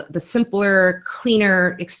the simpler,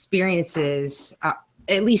 cleaner experiences,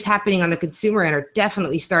 at least happening on the consumer end, are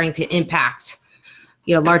definitely starting to impact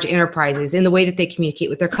large enterprises in the way that they communicate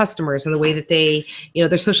with their customers, and the way that they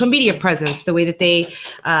their social media presence, the way that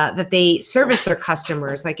they service their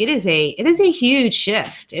customers. Like it is a huge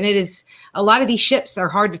shift, and a lot of these ships are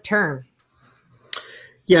hard to turn.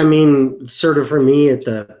 Yeah, I mean, sort of for me at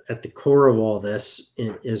the core of all this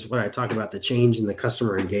is what I talk about, the change in the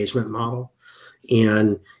customer engagement model.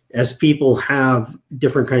 And as people have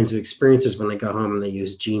different kinds of experiences when they go home and they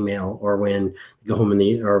use Gmail, or when they go home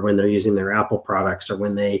or when they're using their Apple products, or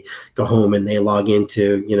when they go home and they log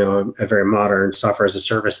into a very modern software as a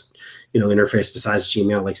service interface besides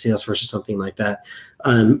Gmail, like Salesforce or something like that,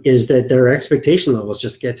 is that their expectation levels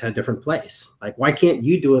just get to a different place. Like, why can't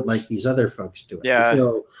you do it like these other folks do it? Yeah. And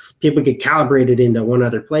so people get calibrated into one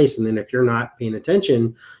other place, and then if you're not paying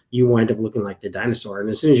attention, you wind up looking like the dinosaur. And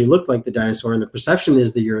as soon as you look like the dinosaur, and the perception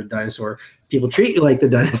is that you're a dinosaur, people treat you like the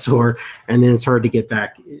dinosaur, and then it's hard to get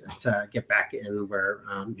back in where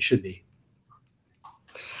you should be.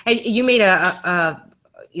 And you made a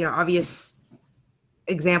obvious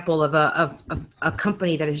example of a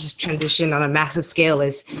company that has just transitioned on a massive scale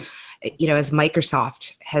as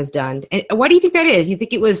Microsoft has done. And why do you think that is? You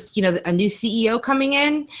think it was a new CEO coming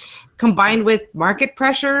in combined with market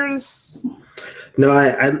pressures? No,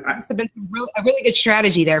 it must have been a really good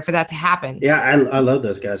strategy there for that to happen. Yeah, I love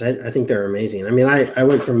those guys. I think they're amazing. I mean, I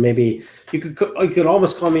went from maybe you could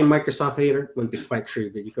almost call me a Microsoft hater. Wouldn't be quite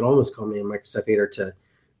true, but you could almost call me a Microsoft hater to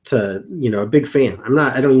a big fan.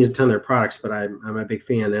 I don't use a ton of their products, but I'm a big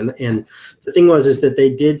fan. And the thing is that they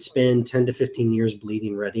did spend 10 to 15 years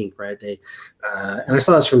bleeding red ink, right? They and I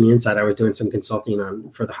saw this from the inside. I was doing some consulting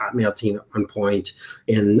for the Hotmail team at one point,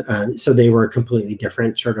 and so they were completely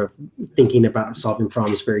different, sort of thinking about solving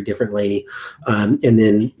problems very differently. And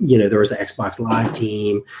then there was the Xbox Live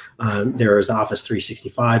team, there was the Office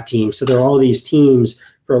 365 team. So there are all these teams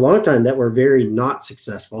for a long time that were very not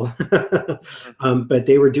successful, but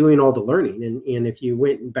they were doing all the learning. And if you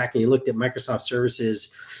went back and you looked at Microsoft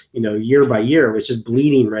services, year by year, it was just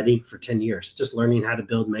bleeding red ink for 10 years, just learning how to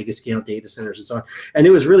build mega scale data centers and so on. And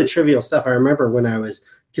it was really trivial stuff. I remember when I was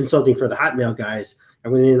consulting for the Hotmail guys, I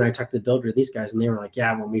went in and I talked to the builder of these guys, and they were like,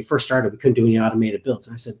 yeah, when we first started, we couldn't do any automated builds.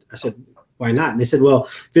 And I said, why not? And they said, well,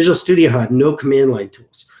 Visual Studio had no command line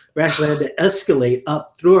tools. We actually had to escalate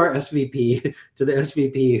up through our SVP to the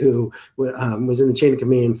SVP who was in the chain of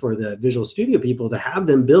command for the Visual Studio people to have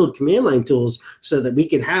them build command line tools so that we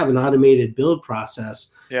could have an automated build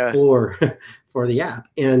process for the app.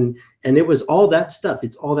 And it was all that stuff.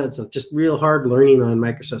 It's all that stuff, just real hard learning on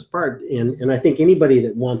Microsoft's part. And I think anybody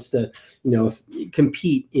that wants to,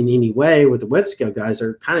 compete in any way with the web scale guys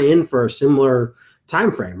are kind of in for a similar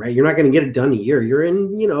time frame, right? You're not going to get it done a year. You're in,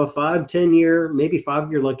 a 5-10 year, maybe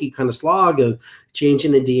 5-year lucky kind of slog of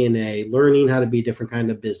changing the DNA, learning how to be a different kind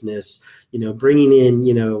of business, bringing in,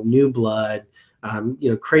 new blood,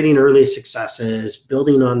 creating early successes,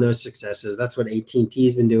 building on those successes. That's what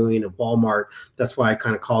AT&T's been doing, and Walmart. That's why I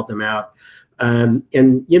kind of called them out. And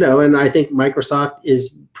I think Microsoft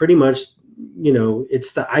is pretty much,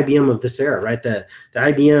 it's the IBM of this era, right? The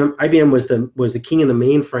IBM was the king of the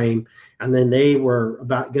mainframe. And then they were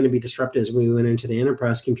going to be disrupted as we went into the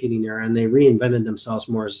enterprise computing era, and they reinvented themselves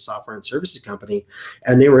more as a software and services company,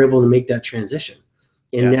 and they were able to make that transition.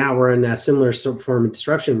 And now we're in that similar form of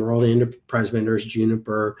disruption where all the enterprise vendors,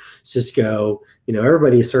 Juniper, Cisco,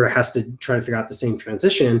 everybody sort of has to try to figure out the same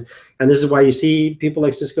transition. And this is why you see people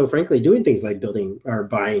like Cisco, frankly, doing things like building or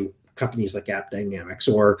buying companies like AppDynamics,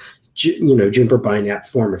 or Juniper buying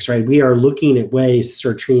AppFormix, right? We are looking at ways to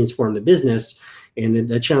sort of transform the business. And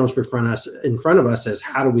the challenge in front of us is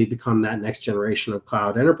how do we become that next generation of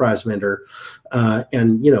cloud enterprise vendor?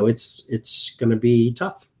 It's going to be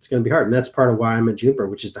tough. It's going to be hard. And that's part of why I'm at Juniper,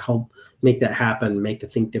 which is to help make that happen, make the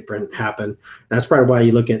think different happen. That's part of why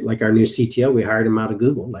you look at like our new CTO, we hired him out of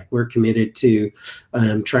Google. Like, we're committed to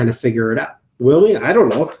trying to figure it out. Will we? I don't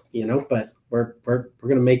know, but we're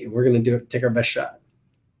going to make it. We're going to do it, take our best shot.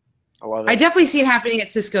 I love it. I definitely see it happening at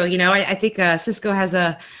Cisco. I think Cisco has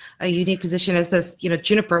a unique position as this,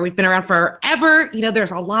 Juniper. We've been around forever.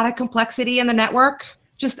 There's a lot of complexity in the network,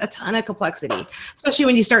 just a ton of complexity, especially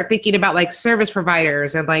when you start thinking about like service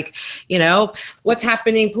providers and like, what's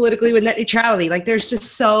happening politically with net neutrality. Like, there's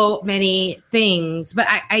just so many things. But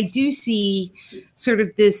I do see sort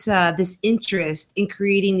of this interest in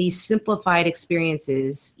creating these simplified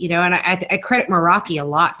experiences, and I credit Meraki a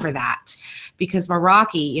lot for that. Because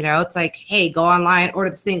Meraki, it's like, hey, go online,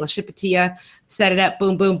 order this thing, we'll ship it to you, set it up,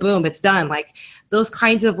 boom, boom, boom, it's done. Like, those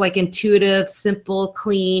kinds of like intuitive, simple,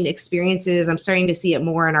 clean experiences. I'm starting to see it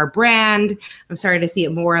more in our brand. I'm starting to see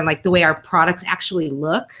it more in like the way our products actually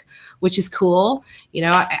look, which is cool.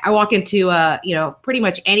 I walk into, pretty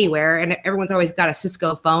much anywhere, and everyone's always got a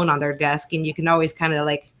Cisco phone on their desk, and you can always kind of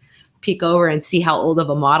like peek over and see how old of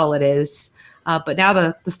a model it is. But now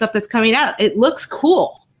the stuff that's coming out, it looks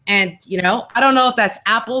cool. And, I don't know if that's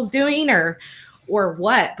Apple's doing or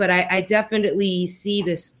what, but I definitely see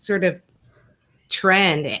this sort of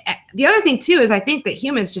trend. The other thing, too, is I think that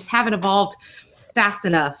humans just haven't evolved fast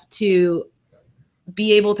enough to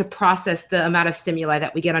be able to process the amount of stimuli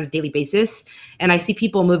that we get on a daily basis. And I see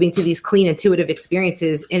people moving to these clean, intuitive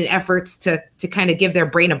experiences in efforts to kind of give their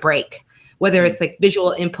brain a break, whether it's like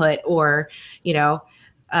visual input or,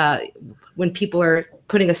 when people are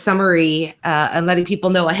putting a summary and letting people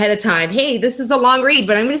know ahead of time, hey, this is a long read,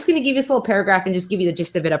 but I'm just going to give you this little paragraph and just give you the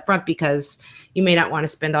gist of it up front because you may not want to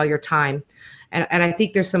spend all your time. And I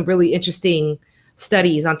think there's some really interesting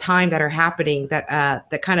studies on time that are happening that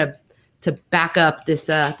kind of to back up this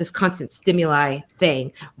constant stimuli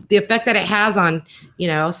thing, the effect that it has on,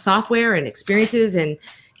 software and experiences and,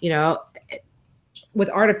 with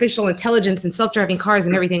artificial intelligence and self-driving cars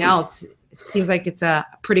and everything else. It seems like it's a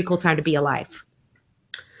pretty cool time to be alive.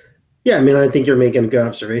 Yeah, I mean, I think you're making a good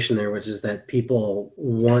observation there, which is that people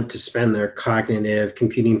want to spend their cognitive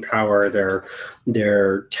computing power,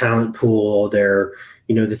 their talent pool, their,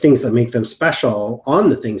 the things that make them special on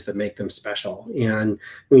the things that make them special. And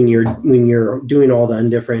when you're doing all the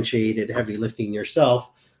undifferentiated heavy lifting yourself,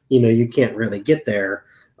 you can't really get there.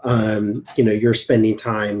 You're spending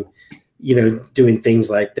time doing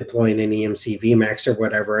things like deploying an EMC VMAX or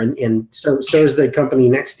whatever. And so is the company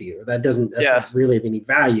next to you. That's not really of any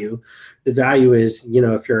value. The value is,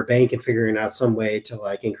 if you're a bank and figuring out some way to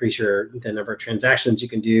like increase the number of transactions you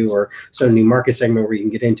can do, or some new market segment where you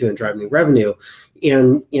can get into and drive new revenue.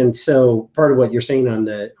 And so part of what you're saying on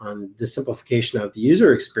the simplification of the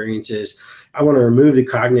user experience is I want to remove the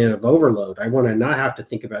cognitive overload. I want to not have to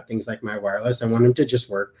think about things like my wireless. I want them to just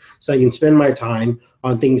work so I can spend my time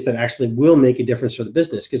on things that actually will make a difference for the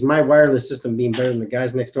business. Because my wireless system being better than the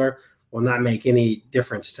guys next door will not make any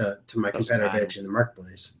difference to my competitive edge in the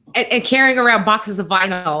marketplace. And carrying around boxes of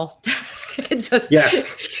vinyl It does.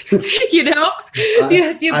 Yes. You know,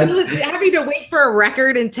 I- having to wait for a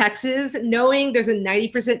record in Texas, knowing there's a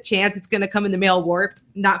 90% chance it's going to come in the mail warped,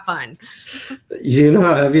 not fun. You know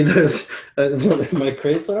how heavy those my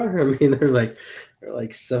crates are? I mean, they're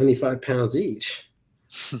like 75 pounds each.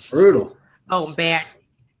 Brutal. Oh man.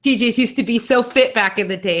 TJs used to be so fit back in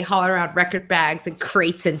the day, hauling around record bags and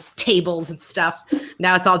crates and tables and stuff.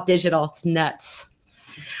 Now it's all digital. It's nuts.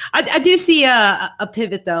 I do see a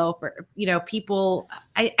pivot though for people.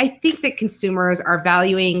 I think that consumers are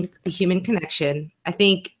valuing the human connection. I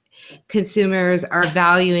think consumers are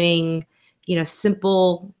valuing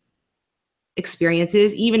simple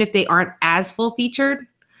experiences, even if they aren't as full featured.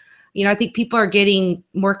 I think people are getting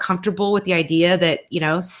more comfortable with the idea that,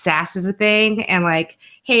 SaaS is a thing and like,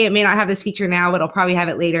 hey, it may not have this feature now, but it'll probably have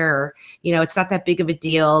it later. Or, it's not that big of a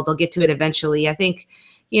deal. They'll get to it eventually. I think,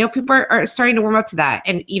 people are starting to warm up to that.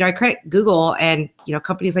 And, I credit Google and,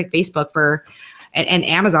 companies like Facebook and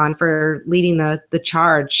Amazon for leading the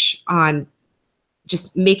charge on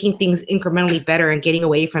just making things incrementally better and getting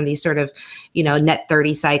away from these sort of, net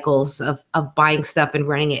 30 cycles of buying stuff and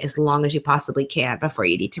running it as long as you possibly can before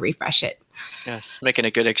you need to refresh it. Yeah, it's making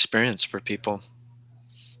a good experience for people.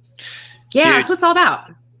 Yeah, Huge. that's what it's all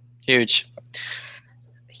about. Huge.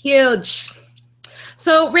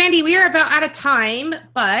 So, Randy, we are about out of time,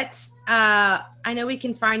 but I know we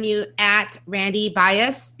can find you at Randy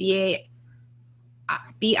Bias,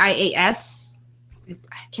 BIAS. I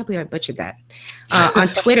can't believe I butchered that. On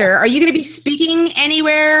Twitter. Are you going to be speaking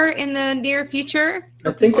anywhere in the near future?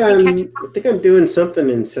 I think I'm doing something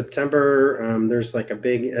in September. There's like a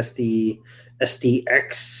big SDX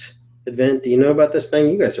event. Do you know about this thing?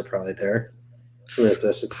 You guys are probably there. What is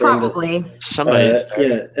this? It's probably. Somebody's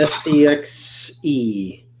yeah,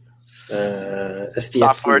 SDXE. SDXE.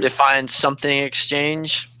 Software defined something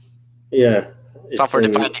exchange. Yeah. Software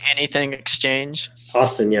defined anything exchange.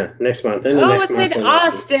 Austin, yeah, next month. It's in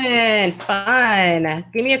Austin. Fun.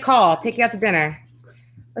 Give me a call. Take you out to dinner.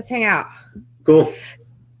 Let's hang out. Cool.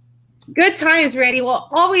 Good times, Randy. Well,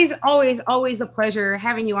 always a pleasure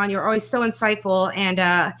having you on. You're always so insightful,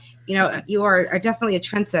 and you are definitely a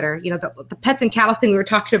trendsetter. The pets and cattle thing we were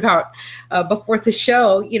talking about before the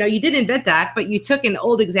show. You didn't invent that, but you took an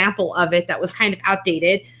old example of it that was kind of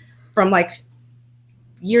outdated from like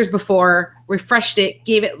years before, refreshed it,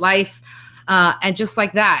 gave it life. And just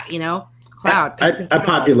like that, cloud. I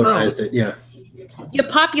popularized it. Yeah. You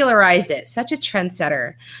popularized it. Such a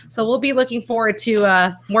trendsetter. So we'll be looking forward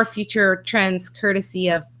to more future trends courtesy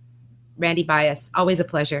of Randy Bias. Always a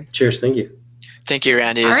pleasure. Cheers. Thank you. Thank you,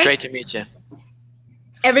 Randy. It was great to meet you.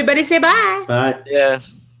 Everybody say bye. Bye. Yeah.